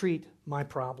order to treat my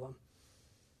problem.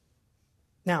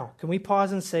 Now, can we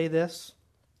pause and say this?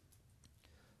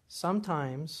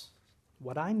 Sometimes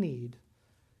what I need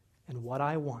and what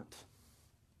I want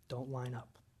don't line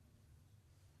up,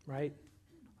 right?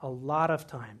 A lot of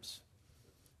times,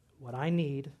 what I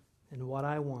need and what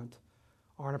I want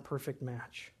aren't a perfect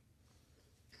match.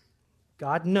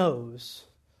 God knows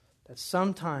that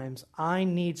sometimes I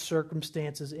need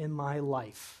circumstances in my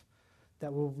life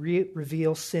that will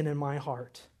reveal sin in my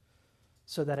heart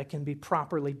so that it can be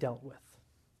properly dealt with.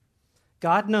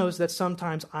 God knows that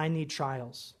sometimes I need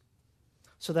trials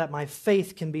so that my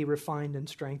faith can be refined and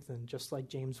strengthened, just like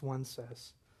James 1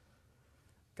 says.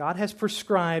 God has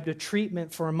prescribed a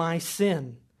treatment for my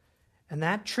sin, and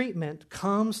that treatment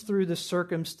comes through the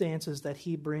circumstances that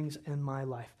he brings in my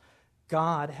life.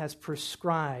 God has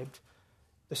prescribed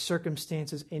the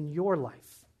circumstances in your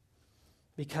life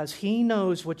because he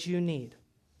knows what you need.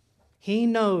 He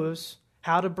knows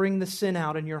how to bring the sin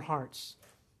out in your hearts.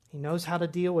 He knows how to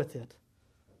deal with it.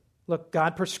 Look,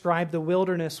 God prescribed the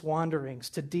wilderness wanderings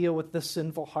to deal with the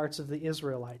sinful hearts of the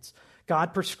Israelites.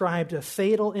 God prescribed a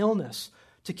fatal illness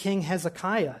to King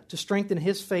Hezekiah to strengthen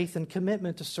his faith and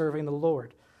commitment to serving the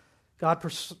Lord. God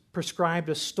prescribed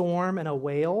a storm and a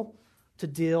whale to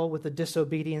deal with the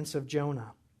disobedience of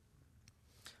Jonah.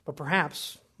 But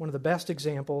perhaps one of the best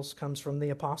examples comes from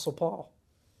the Apostle Paul.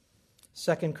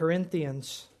 2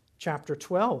 Corinthians chapter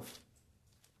 12.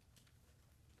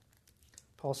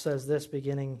 Paul says this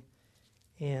beginning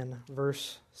in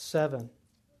verse 7.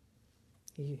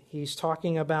 He's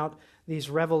talking about these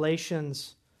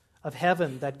revelations of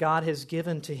heaven that God has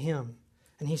given to him.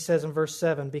 And he says in verse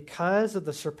 7, because of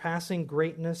the surpassing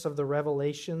greatness of the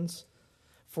revelations,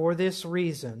 for this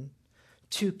reason,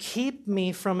 to keep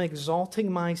me from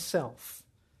exalting myself,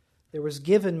 there was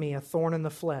given me a thorn in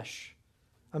the flesh,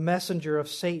 a messenger of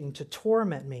Satan to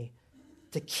torment me,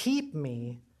 to keep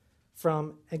me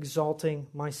from exalting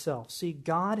myself. See,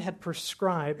 God had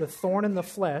prescribed a thorn in the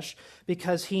flesh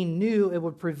because he knew it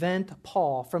would prevent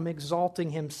Paul from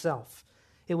exalting himself.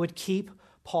 It would keep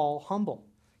Paul humble.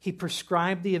 He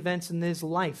prescribed the events in his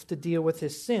life to deal with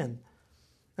his sin.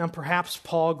 And perhaps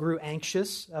Paul grew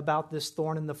anxious about this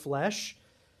thorn in the flesh,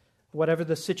 whatever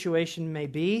the situation may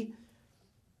be.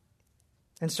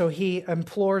 And so he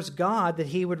implores God that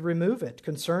he would remove it.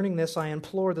 Concerning this, I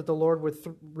implore that the Lord would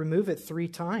remove it 3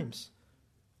 times.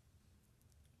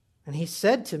 And he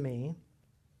said to me,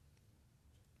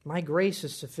 my grace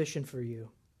is sufficient for you,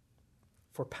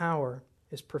 for power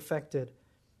is perfected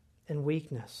in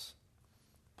weakness.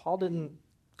 Paul didn't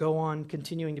go on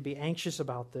continuing to be anxious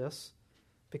about this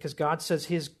because God says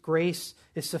his grace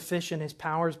is sufficient, his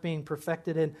power is being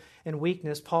perfected in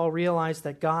weakness. Paul realized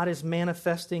that God is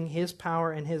manifesting his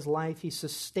power in his life. He's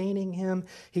sustaining him,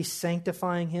 he's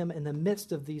sanctifying him in the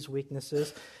midst of these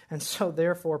weaknesses. And so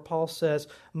therefore, Paul says,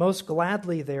 most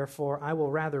gladly therefore, I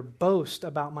will rather boast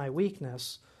about my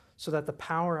weakness so that the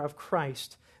power of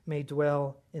Christ may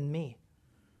dwell in me.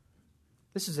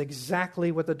 This is exactly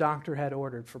what the doctor had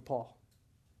ordered for Paul.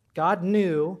 God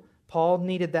knew Paul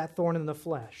needed that thorn in the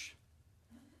flesh.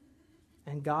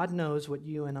 And God knows what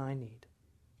you and I need.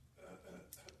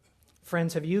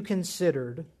 Friends, have you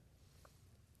considered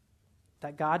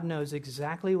that God knows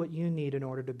exactly what you need in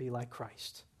order to be like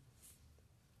Christ?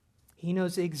 He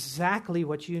knows exactly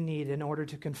what you need in order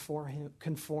to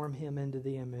conform him into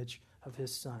the image of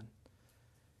his Son.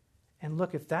 And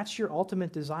look, if that's your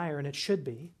ultimate desire, and it should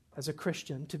be, as a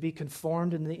Christian, to be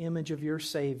conformed in the image of your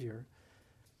Savior,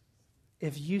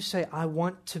 if you say, I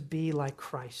want to be like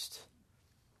Christ,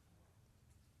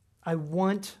 I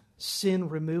want sin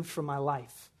removed from my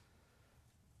life,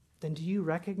 then do you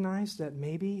recognize that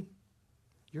maybe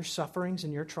your sufferings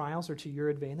and your trials are to your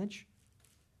advantage?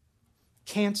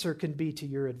 Cancer can be to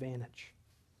your advantage.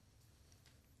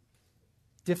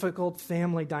 Difficult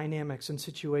family dynamics and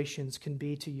situations can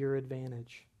be to your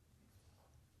advantage.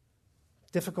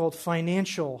 Difficult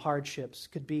financial hardships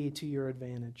could be to your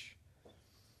advantage.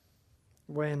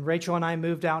 When Rachel and I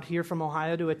moved out here from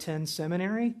Ohio to attend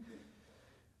seminary,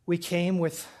 we came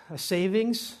with a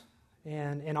savings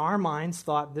and in our minds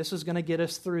thought this is going to get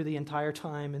us through the entire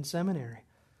time in seminary.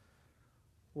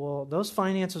 Well, those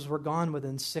finances were gone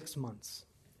within 6 months.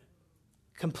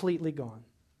 Completely gone.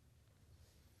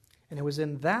 And it was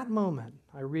in that moment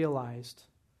I realized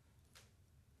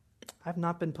I've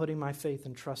not been putting my faith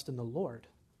and trust in the Lord.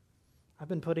 I've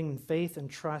been putting faith and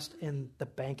trust in the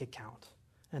bank account.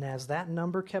 And as that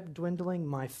number kept dwindling,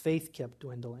 my faith kept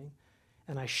dwindling.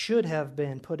 And I should have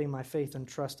been putting my faith and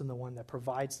trust in the one that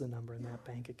provides the number in that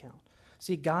bank account.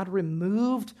 See, God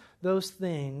removed those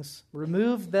things,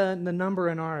 removed the number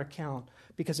in our account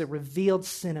because it revealed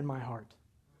sin in my heart.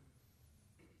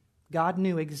 God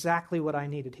knew exactly what I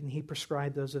needed, and he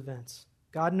prescribed those events.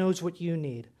 God knows what you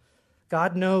need.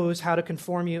 God knows how to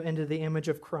conform you into the image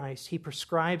of Christ. He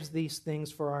prescribes these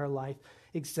things for our life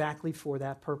exactly for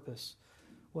that purpose.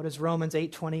 What does Romans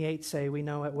 8:28 say? We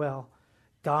know it well.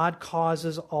 God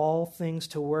causes all things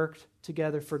to work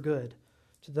together for good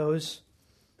to those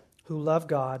who love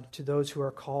God, to those who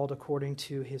are called according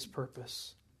to his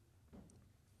purpose.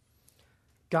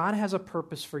 God has a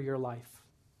purpose for your life.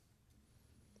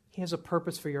 He has a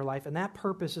purpose for your life, and that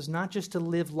purpose is not just to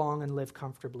live long and live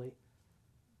comfortably,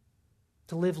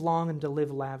 to live long and to live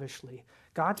lavishly.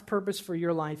 God's purpose for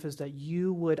your life is that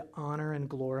you would honor and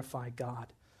glorify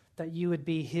God, that you would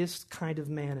be his kind of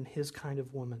man and his kind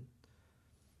of woman.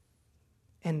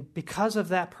 And because of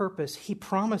that purpose, he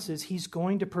promises he's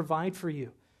going to provide for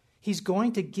you. He's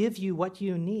going to give you what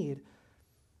you need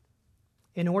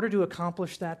in order to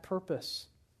accomplish that purpose.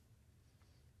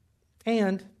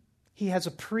 And he has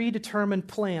a predetermined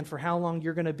plan for how long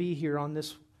you're going to be here on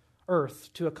this earth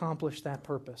to accomplish that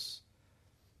purpose.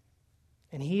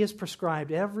 And he has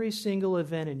prescribed every single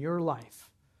event in your life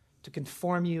to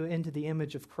conform you into the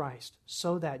image of Christ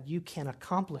so that you can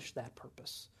accomplish that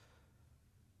purpose.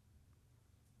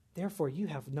 Therefore, you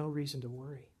have no reason to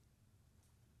worry.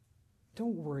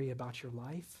 Don't worry about your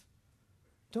life.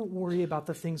 Don't worry about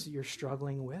the things that you're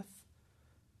struggling with.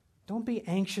 Don't be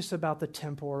anxious about the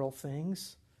temporal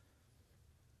things.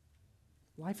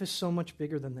 Life is so much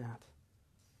bigger than that.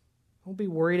 Don't be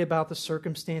worried about the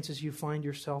circumstances you find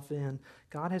yourself in.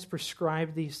 God has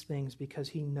prescribed these things because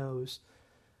he knows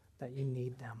that you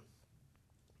need them.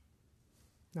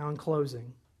 Now, in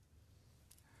closing,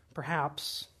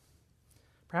 perhaps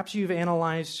you've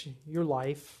analyzed your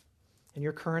life and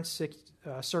your current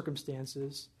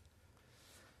circumstances,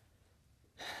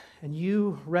 and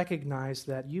you recognize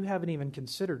that you haven't even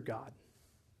considered God.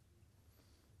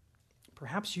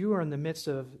 Perhaps you are in the midst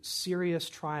of serious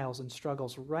trials and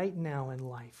struggles right now in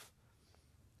life,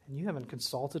 and you haven't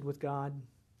consulted with God.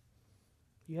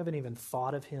 You haven't even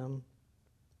thought of Him.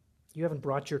 You haven't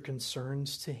brought your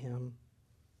concerns to Him.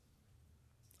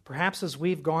 Perhaps as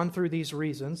we've gone through these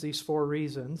reasons, these 4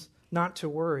 reasons, not to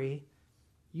worry,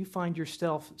 you find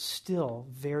yourself still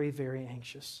very, very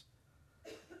anxious.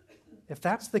 If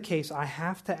that's the case, I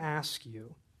have to ask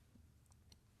you,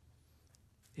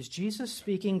 is Jesus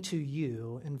speaking to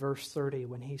you in verse 30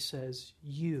 when He says,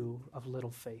 "You of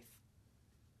little faith"?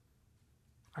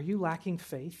 Are you lacking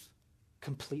faith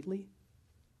completely?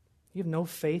 You have no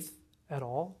faith at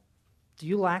all? Do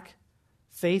you lack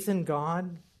faith in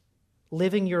God,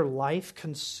 living your life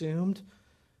consumed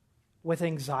with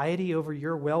anxiety over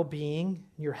your well-being,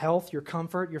 your health, your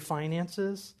comfort, your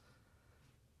finances?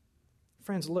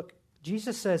 Friends, look,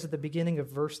 Jesus says at the beginning of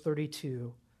verse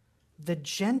 32, the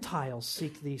Gentiles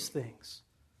seek these things.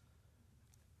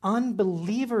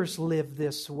 Unbelievers live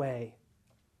this way,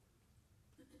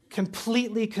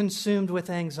 completely consumed with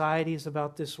anxieties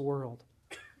about this world.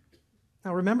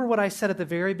 Now, remember what I said at the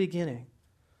very beginning.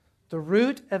 The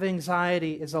root of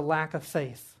anxiety is a lack of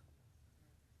faith.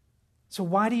 So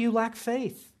why do you lack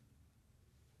faith?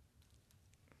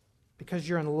 Because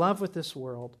you're in love with this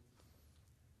world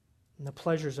and the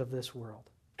pleasures of this world.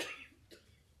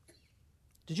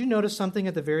 Did you notice something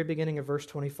at the very beginning of verse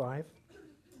 25?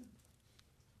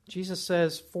 Jesus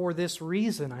says, "For this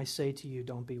reason I say to you,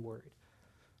 don't be worried."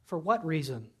 For what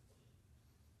reason?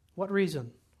 What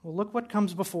reason? Well, look what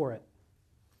comes before it.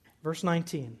 Verse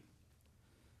 19.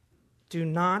 "Do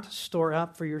not store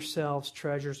up for yourselves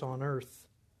treasures on earth,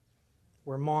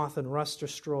 where moth and rust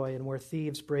destroy and where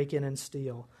thieves break in and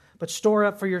steal. But store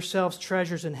up for yourselves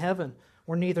treasures in heaven,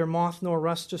 where neither moth nor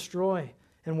rust destroy,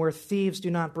 and where thieves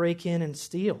do not break in and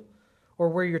steal. Or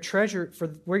where your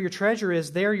treasure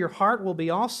is, there your heart will be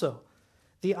also.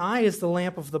 The eye is the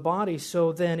lamp of the body,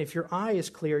 so then if your eye is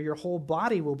clear, your whole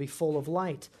body will be full of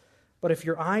light. But if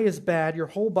your eye is bad, your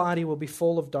whole body will be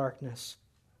full of darkness.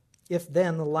 If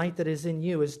then the light that is in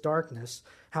you is darkness,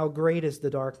 how great is the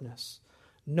darkness?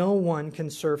 No one can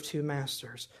serve 2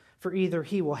 masters, for either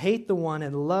he will hate the one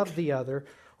and love the other,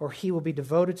 or he will be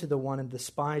devoted to the one and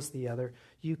despise the other.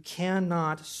 You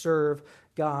cannot serve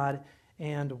God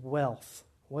and wealth."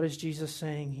 What is Jesus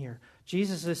saying here?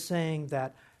 Jesus is saying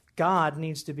that God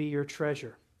needs to be your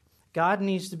treasure. God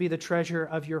needs to be the treasure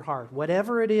of your heart.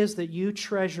 Whatever it is that you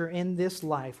treasure in this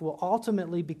life will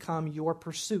ultimately become your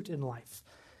pursuit in life.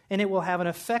 And it will have an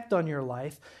effect on your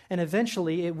life, and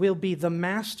eventually it will be the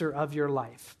master of your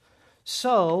life.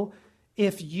 So,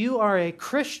 if you are a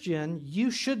Christian,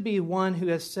 you should be one who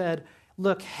has said,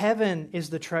 look, heaven is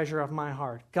the treasure of my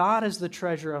heart. God is the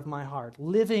treasure of my heart.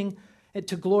 Living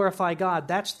to glorify God,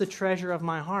 that's the treasure of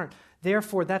my heart.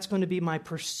 Therefore, that's going to be my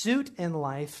pursuit in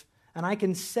life, and I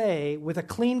can say with a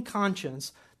clean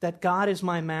conscience that God is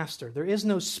my master. There is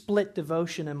no split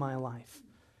devotion in my life.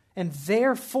 And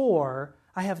therefore,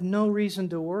 I have no reason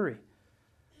to worry.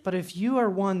 But if you are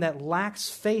one that lacks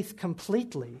faith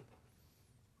completely,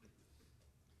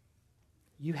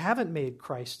 you haven't made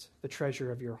Christ the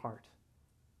treasure of your heart.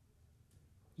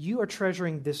 You are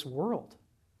treasuring this world,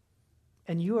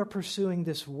 and you are pursuing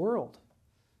this world,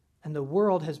 and the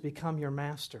world has become your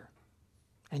master,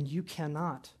 and you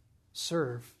cannot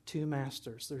serve 2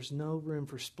 masters. There's no room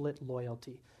for split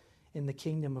loyalty in the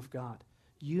kingdom of God.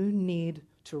 You need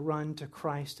to run to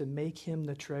Christ and make Him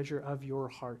the treasure of your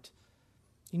heart.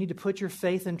 You need to put your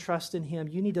faith and trust in Him.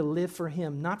 You need to live for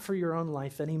Him, not for your own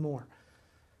life anymore.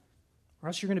 Or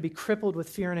else you're going to be crippled with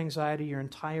fear and anxiety your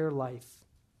entire life.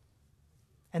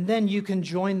 And then you can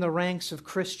join the ranks of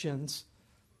Christians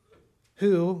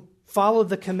who follow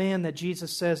the command that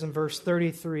Jesus says in verse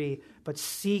 33, but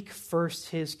seek first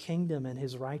His kingdom and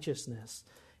His righteousness,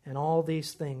 and all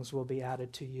these things will be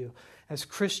added to you. As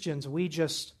Christians, we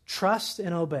just trust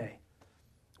and obey.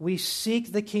 We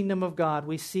seek the kingdom of God,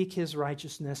 we seek His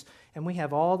righteousness, and we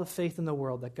have all the faith in the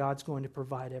world that God's going to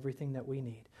provide everything that we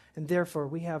need. And therefore,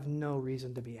 we have no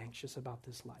reason to be anxious about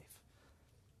this life.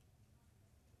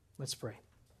 Let's pray.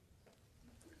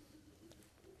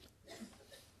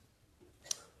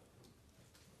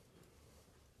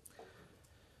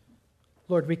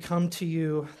 Lord, we come to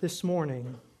you this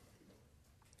morning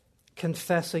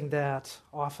confessing that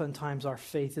oftentimes our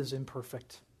faith is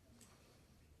imperfect.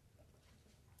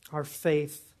 Our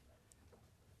faith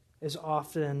is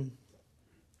often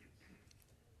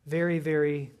very,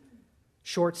 very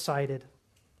short-sighted.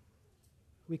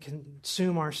 We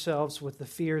consume ourselves with the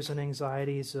fears and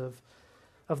anxieties of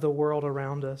the world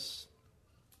around us.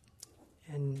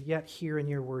 And yet here in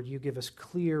your word, you give us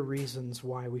clear reasons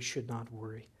why we should not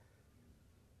worry.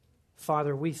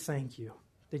 Father, we thank you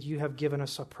that you have given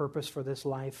us a purpose for this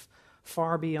life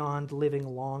far beyond living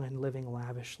long and living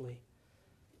lavishly.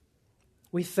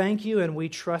 We thank you and we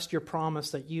trust your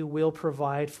promise that you will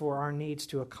provide for our needs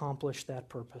to accomplish that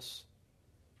purpose.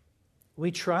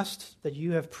 We trust that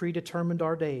you have predetermined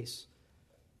our days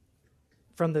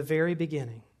from the very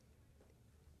beginning.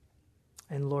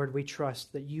 And Lord, we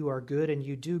trust that you are good and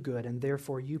you do good, and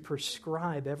therefore you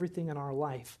prescribe everything in our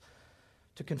life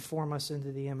to conform us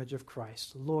into the image of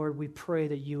Christ. Lord, we pray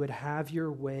that you would have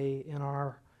your way in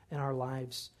our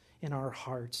lives, in our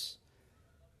hearts.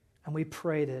 And we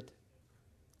pray that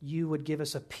you would give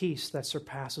us a peace that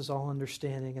surpasses all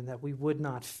understanding and that we would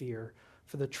not fear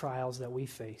for the trials that we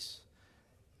face.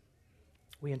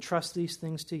 We entrust these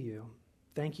things to you.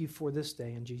 Thank you for this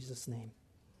day in Jesus' name.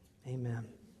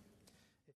 Amen.